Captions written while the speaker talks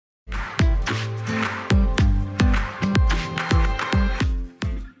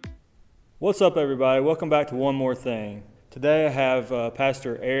What's up, everybody? Welcome back to One More Thing. Today I have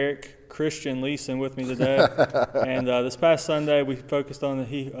Pastor Eric Christian Leeson with me today, and this past Sunday he focused on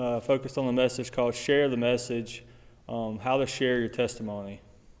the message called "Share the Message," how to share your testimony.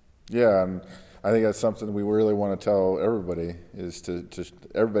 Yeah, and I think that's something we really want to tell everybody. Is to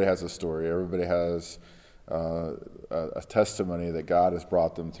everybody has a story. Everybody has a testimony that God has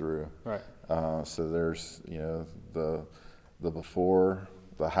brought them through. Right. So there's the before,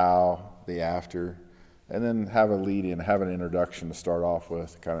 the how, the after, and then have a lead in, have an introduction to start off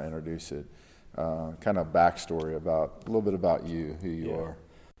with, kind of introduce it, kind of backstory about a little bit about you, who you are.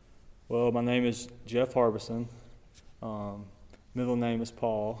 Well, my name is Jeff Harbison. Middle name is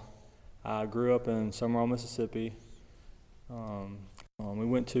Paul. I grew up in Summerall, Mississippi. We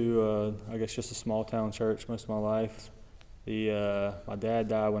went to, just a small town church most of my life. My dad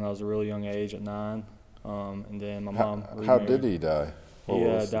died when I was a really young age at 9, and then my mom remarried. How did he die? He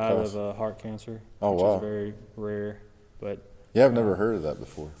died of heart cancer, which is very rare. But yeah, I've never heard of that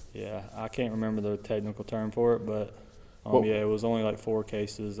before. Yeah, I can't remember the technical term for it, but it was only like 4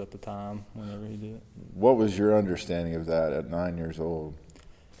 cases at the time whenever he did it. What was your understanding of that at 9 years old?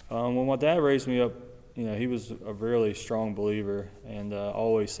 When my dad raised me up, he was a really strong believer and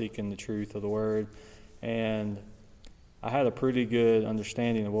always seeking the truth of the Word. And I had a pretty good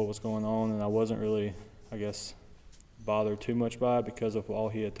understanding of what was going on, and I wasn't really, bothered too much by it because of all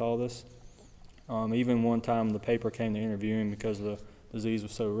he had taught us. Even one time the paper came to interview him because the disease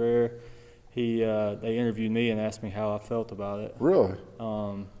was so rare. They interviewed me and asked me how I felt about it. Really?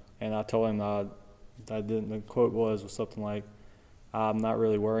 And I told him the quote was something like, "I'm not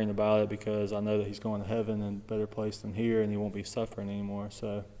really worrying about it because I know that he's going to heaven in a better place than here, and he won't be suffering anymore."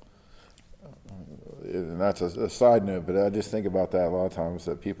 So. And that's a side note, but I just think about that a lot of times,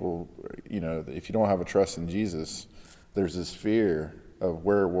 that people, if you don't have a trust in Jesus, there's this fear of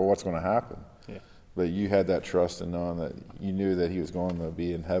what's going to happen. Yeah. But you had that trust in knowing that you knew that he was going to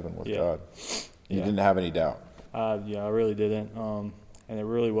be in heaven with God. You didn't have any doubt. I really didn't. And it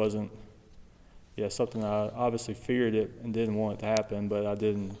really wasn't something I obviously feared it and didn't want it to happen, but I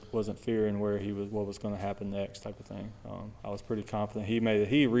wasn't fearing what was going to happen next type of thing. I was pretty confident.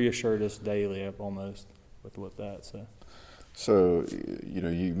 He reassured us daily almost with that. So,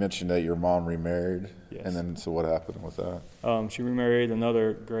 you mentioned that your mom remarried. Yes. And then, so what happened with that? She remarried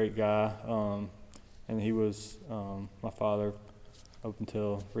another great guy, and he was my father up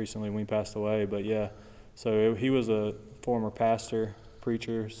until recently when he passed away. But so he was a former pastor,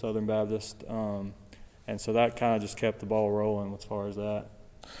 preacher, Southern Baptist, and so that kind of just kept the ball rolling as far as that.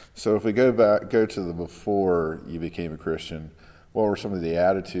 So if we go to the before you became a Christian, what were some of the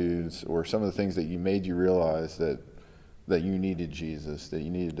attitudes or some of the things that made you realize that you needed Jesus, that you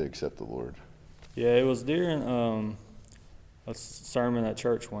needed to accept the Lord? Yeah, it was during a sermon at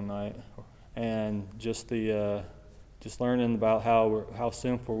church one night, and just learning about how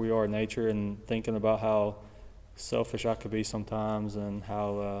sinful we are in nature, and thinking about how selfish I could be sometimes, and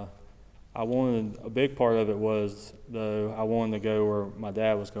how a big part of it was, though, I wanted to go where my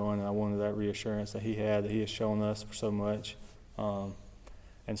dad was going, and I wanted that reassurance that he had shown us for so much.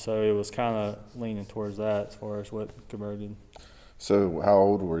 And so it was kind of leaning towards that as far as what converted. So how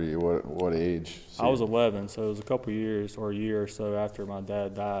old were you? What age? I was 11, so it was a couple years or a year or so after my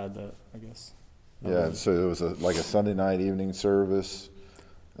dad died, I guess. Yeah, so it was like a Sunday night evening service.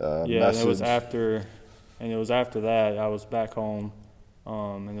 And it was after that I was back home,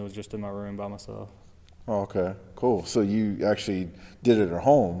 and it was just in my room by myself. Oh, okay, cool. So you actually did it at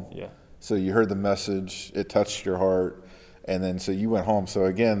home. Yeah. So you heard the message, it touched your heart, and then so you went home. So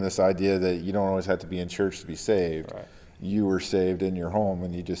again, this idea that you don't always have to be in church to be saved. Right. You were saved in your home,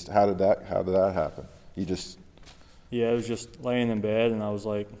 and how did that happen? It was just laying in bed, and I was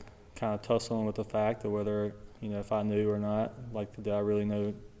like kind of tussling with the fact of whether, if I knew or not, did I really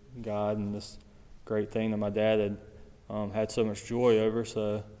know God and this great thing that my dad had so much joy over.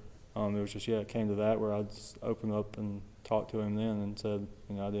 So it was just, it came to that where I just opened up and talked to him then and said,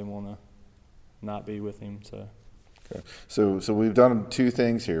 I didn't want to not be with him. So. Okay. So we've done 2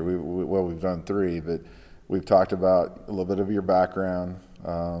 things here. We've done 3, but we've talked about a little bit of your background.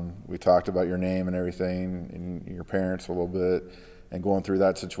 We talked about your name and everything, and your parents a little bit, and going through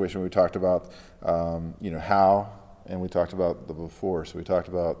that situation. We talked about, how, and we talked about the before. So we talked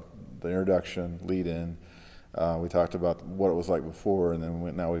about the introduction, lead in. We talked about what it was like before, and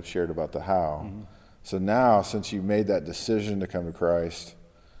then now we've shared about the how. Mm-hmm. So now, since you made that decision to come to Christ,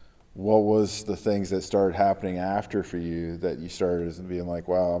 what was the things that started happening after for you that you started being like,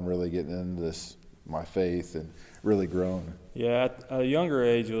 wow, I'm really getting into this, my faith, and really growing? Yeah, at a younger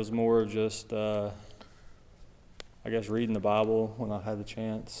age, it was more of just, reading the Bible when I had the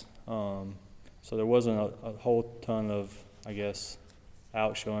chance. So there wasn't a whole ton of, I guess,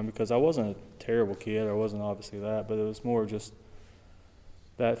 outshowing, because I wasn't a terrible kid. I wasn't obviously that, but it was more just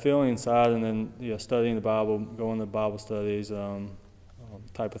that feeling inside, and then studying the Bible, going to Bible studies,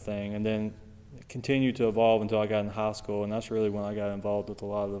 type of thing, and then it continued to evolve until I got in high school, and that's really when I got involved with a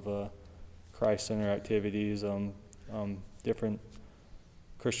lot of Christ Center activities, different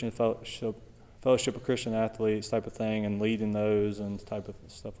Christian fellowship of Christian athletes type of thing, and leading those and type of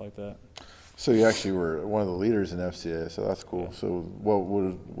stuff like that. So you actually were one of the leaders in FCA, so that's cool. Yeah. So what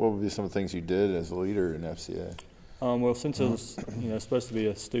would be some of the things you did as a leader in FCA? Well, since it was supposed to be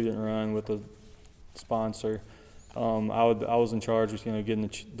a student run with a sponsor, I was in charge of getting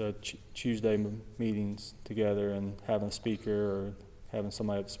the Tuesday meetings together and having a speaker or having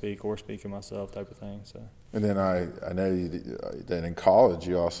somebody to speak or speaking myself type of thing. So. And then I know that in college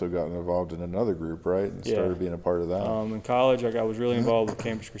you also got involved in another group, right? And started being a part of that. In college, I was really involved with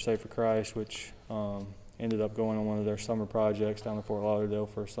Campus Crusade for Christ, which ended up going on one of their summer projects down in Fort Lauderdale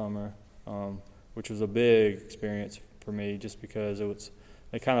for a summer, which was a big experience for me, just because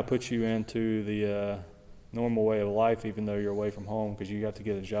they kind of put you into the normal way of life, even though you're away from home, because you have to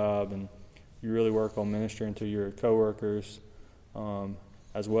get a job, and you really work on ministering to your coworkers.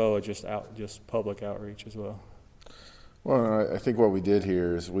 As well as just public outreach as well. Well, I think what we did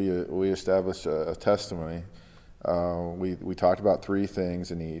here is we established a testimony. We talked about three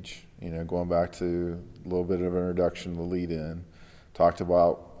things in each. Going back to a little bit of an introduction, the lead-in. Talked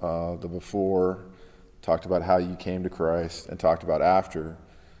about the before. Talked about how you came to Christ, and talked about after.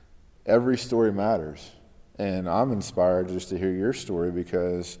 Every story matters, and I'm inspired just to hear your story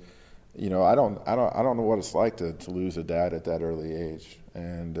because. I don't know what it's like to lose a dad at that early age,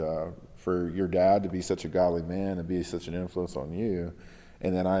 and for your dad to be such a godly man and be such an influence on you,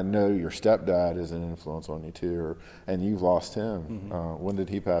 and then I know your stepdad is an influence on you too, and you've lost him. Mm-hmm. When did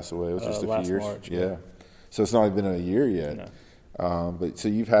he pass away? It was just a few years. March, yeah. So it's not even been a year yet. No. But so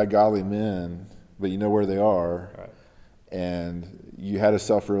you've had godly men, but you know where they are, right. And you had a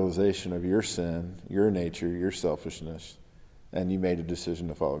self-realization of your sin, your nature, your selfishness. And you made a decision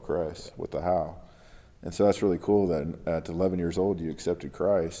to follow Christ with the how. And so that's really cool that at 11 years old you accepted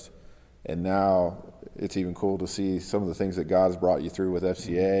Christ. And now it's even cool to see some of the things that God's brought you through with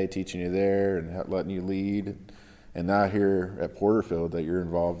FCA, teaching you there and letting you lead. And now here at Porterfield that you're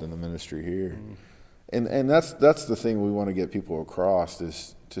involved in the ministry here. Mm-hmm. And that's the thing we want to get people across,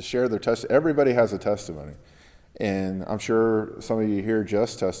 is to share their testimony. Everybody has a testimony. And I'm sure some of you hear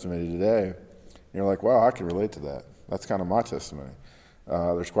Jeff's testimony today. And you're like, wow, I can relate to that. That's kind of my testimony.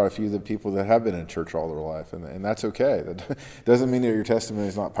 There's quite a few people that have been in church all their life, and that's okay. That doesn't mean that your testimony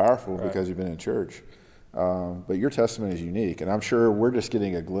is not powerful because you've been in church. But your testimony is unique, and I'm sure we're just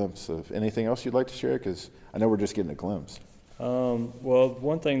getting a glimpse of anything else you'd like to share, because I know we're just getting a glimpse. Well,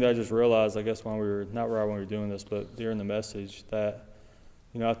 one thing that I just realized, I guess when we were doing this, but during the message, that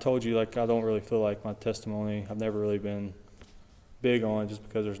I told you, like, I don't really feel like my testimony, I've never really been big on, just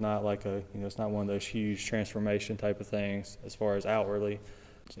because there's not like it's not one of those huge transformation type of things as far as outwardly.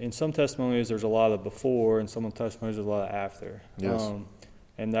 In some testimonies there's a lot of before, and some testimonies there's a lot of after. Yes.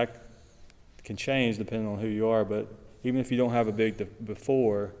 And that can change depending on who you are, but even if you don't have a big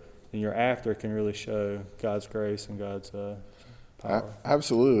before, then your after can really show God's grace and God's power.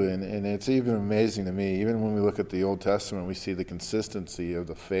 Absolutely, and it's even amazing to me, even when we look at the Old Testament, we see the consistency of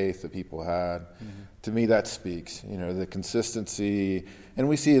the faith that people had. Mm-hmm. To me, that speaks, the consistency, and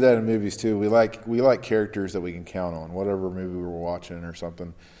we see that in movies too. We like characters that we can count on, whatever movie we're watching or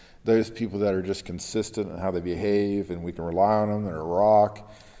something. Those people that are just consistent in how they behave, and we can rely on them. They're a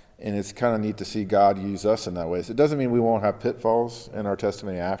rock, and it's kind of neat to see God use us in that way. So it doesn't mean we won't have pitfalls in our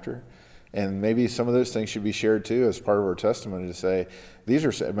testimony after. And maybe some of those things should be shared too as part of our testimony, to say, these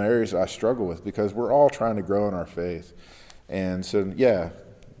are some areas I struggle with, because we're all trying to grow in our faith. And so, yeah,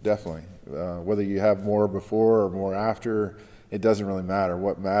 definitely. Whether you have more before or more after, it doesn't really matter.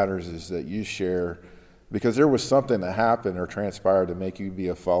 What matters is that you share, because there was something that happened or transpired to make you be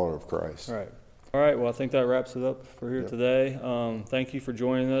a follower of Christ. Right. All right, well, I think that wraps it up for here today. Thank you for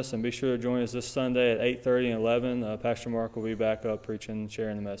joining us, and be sure to join us this Sunday at 8:30 and 11. Pastor Mark will be back up preaching,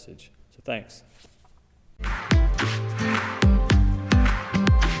 sharing the message. So thanks.